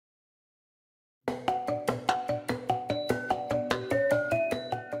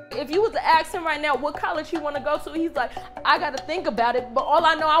if you was to ask him right now what college he want to go to, he's like, I got to think about it, but all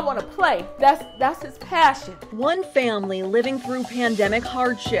I know, I want to play. That's his passion. One family living through pandemic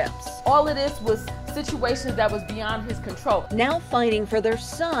hardships. All of this was situations that was beyond his control. Now fighting for their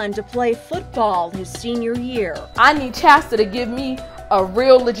son to play football his senior year. I need Chasta to give me a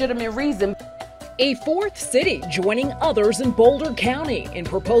real legitimate reason. A fourth city joining others in Boulder County in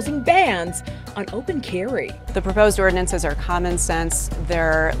proposing bans on open carry. The proposed ordinances are common sense,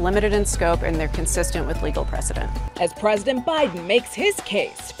 they're limited in scope, and they're consistent with legal precedent. As President Biden makes his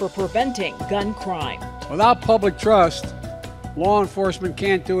case for preventing gun crime. Without public trust, law enforcement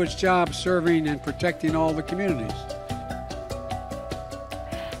can't do its job serving and protecting all the communities.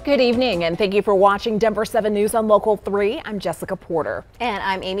 Good evening, and thank you for watching Denver 7 News on Local 3. I'm Jessica Porter. And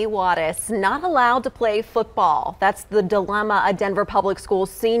I'm Amy Wattis. Not allowed to play football. That's the dilemma a Denver Public Schools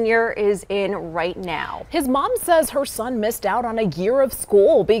senior is in right now. His mom says her son missed out on a year of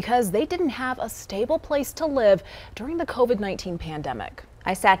school because they didn't have a stable place to live during the COVID-19 pandemic.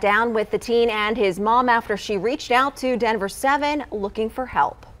 I sat down with the teen and his mom after she reached out to Denver 7 looking for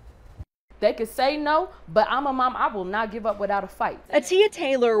help. They could say no, but I'm a mom. I will not give up without a fight. Atia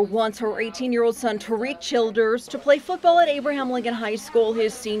Taylor wants her 18-year-old son Tariq Childers to play football at Abraham Lincoln High School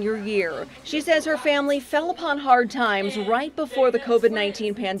his senior year. She says her family fell upon hard times right before the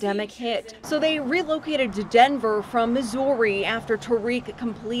COVID-19 pandemic hit, so they relocated to Denver from Missouri after Tariq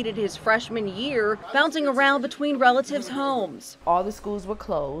completed his freshman year, bouncing around between relatives' homes. All the schools were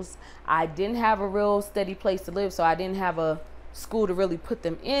closed. I didn't have a real steady place to live, so I didn't have a school to really put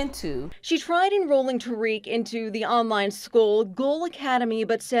them into. She tried enrolling Tariq into the online school, Goal Academy,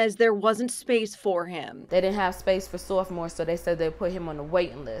 but says there wasn't space for him. They didn't have space for sophomores, so they said they'd put him on the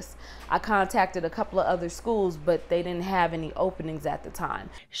waiting list. I contacted a couple of other schools, but they didn't have any openings at the time.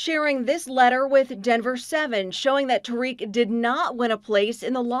 Sharing this letter with Denver 7, showing that Tariq did not win a place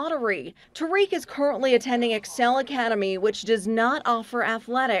in the lottery. Tariq is currently attending Excel Academy, which does not offer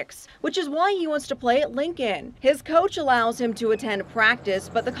athletics, which is why he wants to play at Lincoln. His coach allows him to attend practice,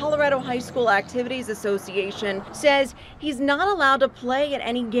 but the Colorado High School Activities Association says he's not allowed to play at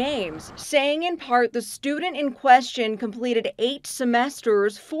any games, saying in part the student in question completed 8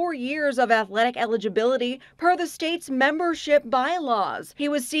 semesters, 4 years of athletic eligibility per the state's membership bylaws. He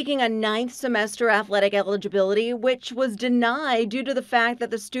was seeking a 9th semester athletic eligibility, which was denied due to the fact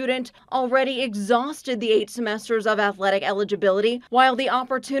that the student already exhausted the 8 semesters of athletic eligibility, while the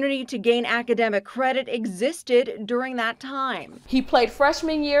opportunity to gain academic credit existed during that time. He played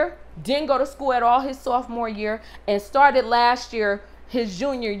freshman year, didn't go to school at all his sophomore year, and started last year, his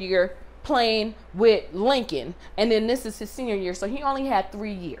junior year, playing with Lincoln, and then this is his senior year, so he only had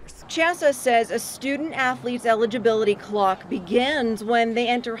 3 years. Chassa says a student athlete's eligibility clock begins when they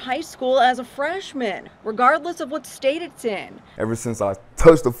enter high school as a freshman, regardless of what state it's in. Ever since I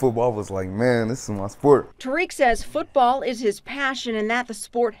touched the football, I was like, man, this is my sport. Tariq says football is his passion and that the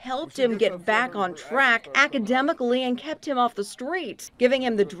sport helped him get back on track academically and kept him off the streets, giving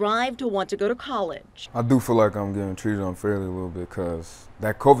him the drive to want to go to college. I do feel like I'm getting treated unfairly a little bit because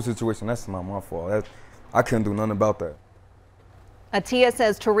that COVID situation, that's not my fault. I couldn't do nothing about that. Atia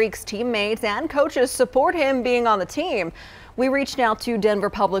says Tariq's teammates and coaches support him being on the team. We reached out to Denver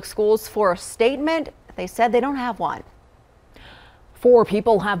Public Schools for a statement. They said they don't have one. 4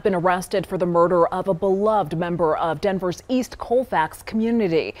 people have been arrested for the murder of a beloved member of Denver's East Colfax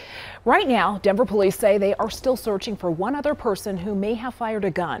community. Right now, Denver police say they are still searching for one other person who may have fired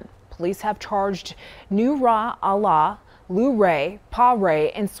a gun. Police have charged Nura Allah, Lou Ray, Pa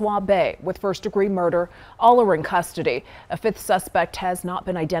Ray, and Swabe with first-degree murder. All are in custody. A 5th suspect has not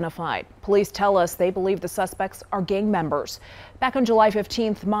been identified. Police tell us they believe the suspects are gang members. Back on July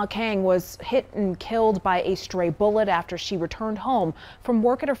 15th, Ma Kang was hit and killed by a stray bullet after she returned home from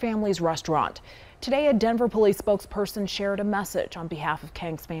work at her family's restaurant. Today, a Denver police spokesperson shared a message on behalf of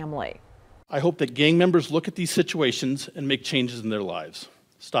Kang's family. I hope that gang members look at these situations and make changes in their lives.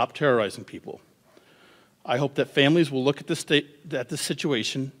 Stop terrorizing people. I hope that families will look at this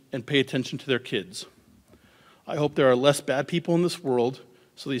situation and pay attention to their kids. I hope there are less bad people in this world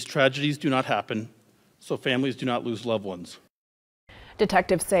so these tragedies do not happen, so families do not lose loved ones.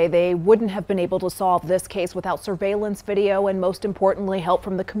 Detectives say they wouldn't have been able to solve this case without surveillance video and, most importantly, help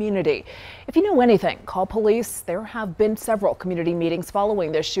from the community. If you know anything, call police. There have been several community meetings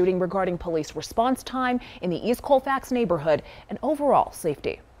following this shooting regarding police response time in the East Colfax neighborhood and overall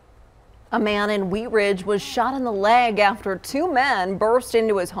safety. A man in Wheat Ridge was shot in the leg after 2 men burst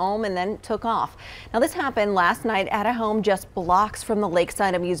into his home and then took off. Now, this happened last night at a home just blocks from the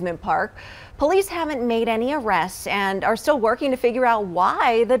Lakeside Amusement Park. Police haven't made any arrests and are still working to figure out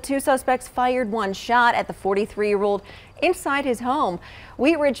why the two suspects fired one shot at the 43-year-old inside his home.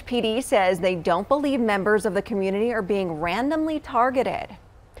 Wheat Ridge PD says they don't believe members of the community are being randomly targeted.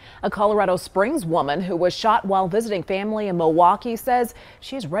 A Colorado Springs woman who was shot while visiting family in Milwaukee says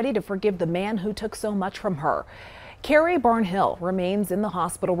she's ready to forgive the man who took so much from her. Carrie Barnhill remains in the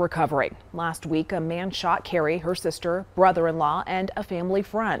hospital recovering. Last week, a man shot Carrie, her sister, brother-in-law, and a family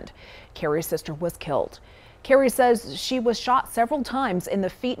friend. Carrie's sister was killed. Carrie says she was shot several times in the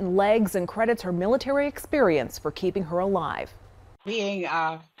feet and legs and credits her military experience for keeping her alive. Being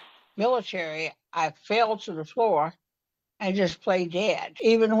military, I fell to the floor and just played dead.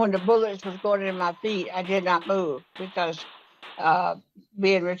 Even when the bullets was going in my feet, I did not move because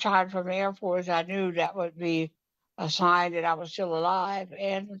being retired from the Air Force, I knew that would be a sign that I was still alive.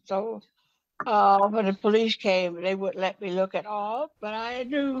 And so when the police came, they wouldn't let me look at all, but I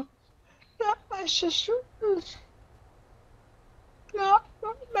knew that my sister was not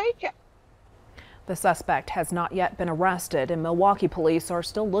going to make it. The suspect has not yet been arrested, and Milwaukee police are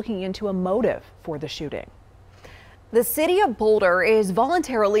still looking into a motive for the shooting. The city of Boulder is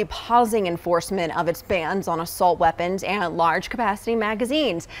voluntarily pausing enforcement of its bans on assault weapons and large capacity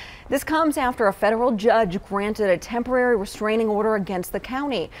magazines. This comes after a federal judge granted a temporary restraining order against the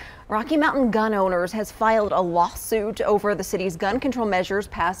county. Rocky Mountain Gun Owners has filed a lawsuit over the city's gun control measures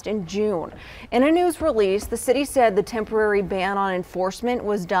passed in June. In a news release, the city said the temporary ban on enforcement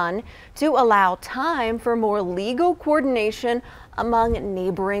was done to allow time for more legal coordination among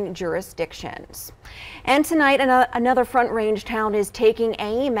neighboring jurisdictions. And tonight, another Front Range town is taking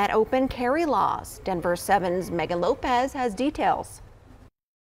aim at open carry laws. Denver 7's Megan Lopez has details.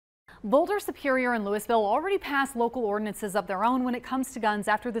 Boulder, Superior, and Louisville already passed local ordinances of their own when it comes to guns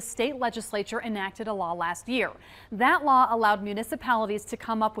after the state legislature enacted a law last year. That law allowed municipalities to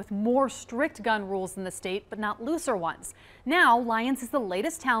come up with more strict gun rules in the state, but not looser ones. Now, Lyons is the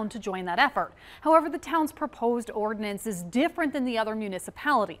latest town to join that effort. However, the town's proposed ordinance is different than the other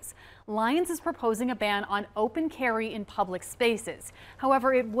municipalities. Lyons is proposing a ban on open carry in public spaces.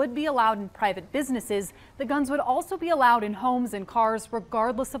 However, it would be allowed in private businesses. The guns would also be allowed in homes and cars,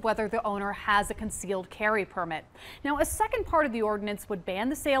 regardless of whether the owner has a concealed carry permit. Now, a second part of the ordinance would ban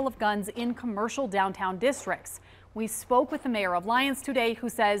the sale of guns in commercial downtown districts. We spoke with the mayor of Lyons today, who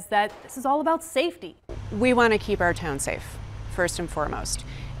says that this is all about safety. We want to keep our town safe, first and foremost.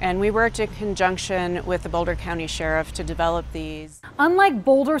 And we worked in conjunction with the Boulder County Sheriff to develop these. Unlike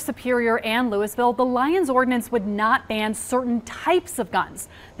Boulder, Superior, and Louisville, the Lyons ordinance would not ban certain types of guns.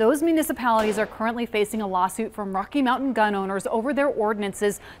 Those municipalities are currently facing a lawsuit from Rocky Mountain Gun Owners over their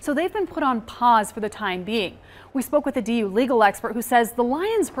ordinances, so they've been put on pause for the time being. We spoke with a DU legal expert who says the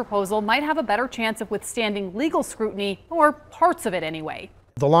Lyons proposal might have a better chance of withstanding legal scrutiny, or parts of it anyway.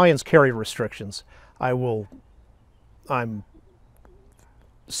 The Lyons carry restrictions, I'm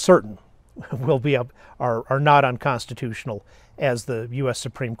certain are not unconstitutional, as the U.S.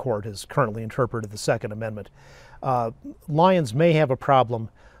 Supreme Court has currently interpreted the Second Amendment. Lyons may have a problem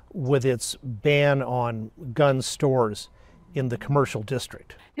with its ban on gun stores in the commercial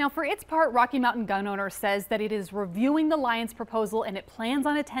district. Now, for its part, Rocky Mountain Gun Owners says that it is reviewing the Lyons proposal and it plans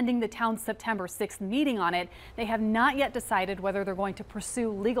on attending the town's September 6th meeting on it. They have not yet decided whether they're going to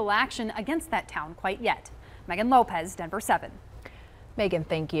pursue legal action against that town quite yet. Megan Lopez, Denver 7. Megan,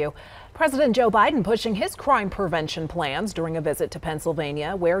 thank you. President Joe Biden pushing his crime prevention plans during a visit to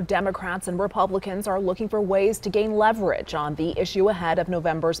Pennsylvania, where Democrats and Republicans are looking for ways to gain leverage on the issue ahead of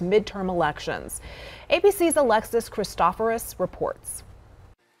November's midterm elections. ABC's Alexis Christoforous reports.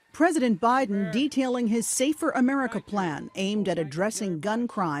 President Biden detailing his Safer America plan aimed at addressing gun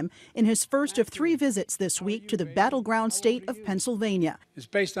crime in his first of 3 visits this week to the battleground state of Pennsylvania. It's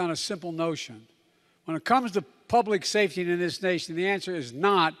based on a simple notion. When it comes to public safety in this nation, the answer is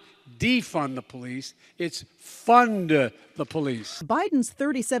not defund the police, it's fund the police. Biden's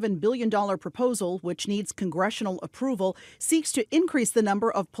 $37 billion proposal, which needs congressional approval, seeks to increase the number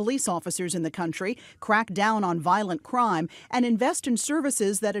of police officers in the country, crack down on violent crime, and invest in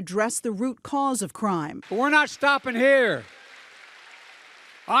services that address the root cause of crime. But we're not stopping here.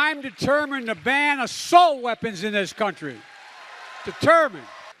 I'm determined to ban assault weapons in this country. Determined.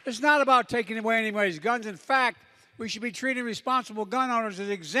 It's not about taking away anybody's guns. In fact, we should be treating responsible gun owners as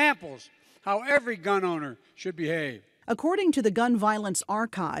examples how every gun owner should behave. According to the Gun Violence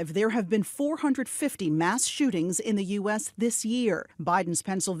Archive, there have been 450 mass shootings in the U.S. this year. Biden's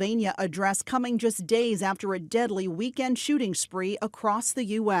Pennsylvania address coming just days after a deadly weekend shooting spree across the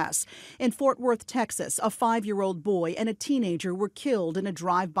U.S. In Fort Worth, Texas, a 5-year-old boy and a teenager were killed in a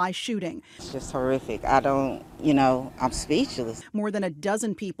drive-by shooting. It's just horrific. I'm speechless. More than a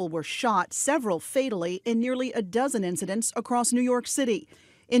dozen people were shot, several fatally, in nearly a dozen incidents across New York City.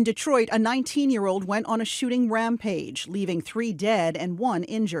 In Detroit, a 19-year-old went on a shooting rampage, leaving 3 dead and 1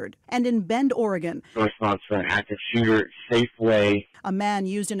 injured. And in Bend, Oregon, response for an active shooter, Safeway. A man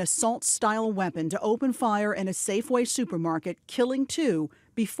used an assault-style weapon to open fire in a Safeway supermarket, killing 2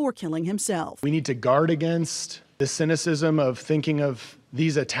 before killing himself. We need to guard against the cynicism of thinking of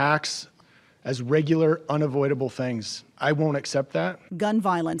these attacks as regular, unavoidable things. I won't accept that. Gun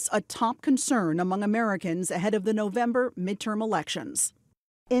violence, a top concern among Americans ahead of the November midterm elections.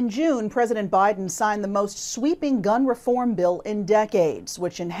 In June, President Biden signed the most sweeping gun reform bill in decades,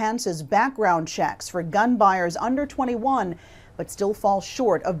 which enhances background checks for gun buyers under 21, but still falls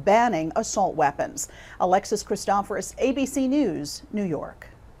short of banning assault weapons. Alexis Christoforous, ABC News, New York.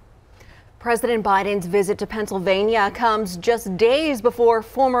 President Biden's visit to Pennsylvania comes just days before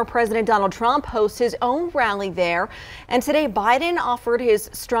former President Donald Trump hosts his own rally there. And today, Biden offered his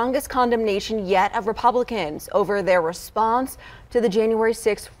strongest condemnation yet of Republicans over their response to the January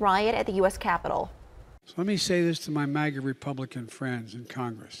 6th riot at the U.S. Capitol. So let me say this to my MAGA Republican friends in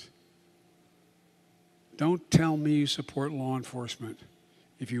Congress. Don't tell me you support law enforcement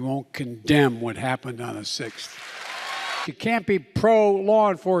if you won't condemn what happened on the 6th. You can't be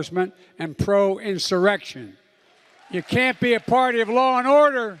pro-law enforcement and pro-insurrection. You can't be a party of law and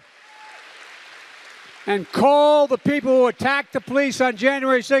order and call the people who attacked the police on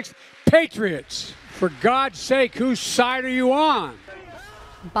January 6th patriots. For God's sake, whose side are you on?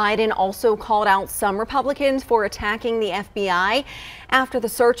 Biden also called out some Republicans for attacking the FBI after the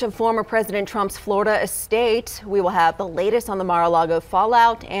search of former President Trump's Florida estate. We will have the latest on the Mar-a-Lago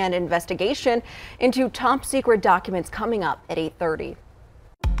fallout and investigation into top secret documents coming up at 8:30.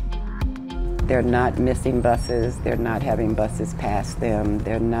 They're not missing buses. They're not having buses pass them.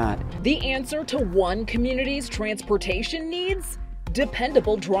 They're not. The answer to one community's transportation needs?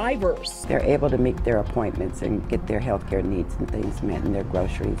 Dependable drivers. They're able to meet their appointments and get their healthcare needs and things met and their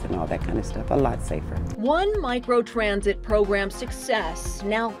groceries and all that kind of stuff a lot safer. One microtransit program success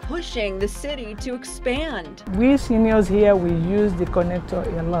now pushing the city to expand. We seniors here, we use the connector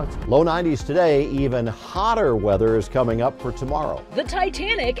a lot. Low 90s today, even hotter weather is coming up for tomorrow. The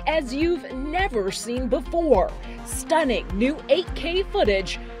Titanic as you've never seen before. Stunning new 8K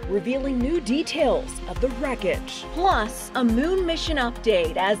footage revealing new details of the wreckage. Plus, a moon mission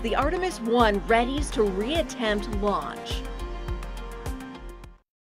update as the Artemis 1 readies to reattempt launch.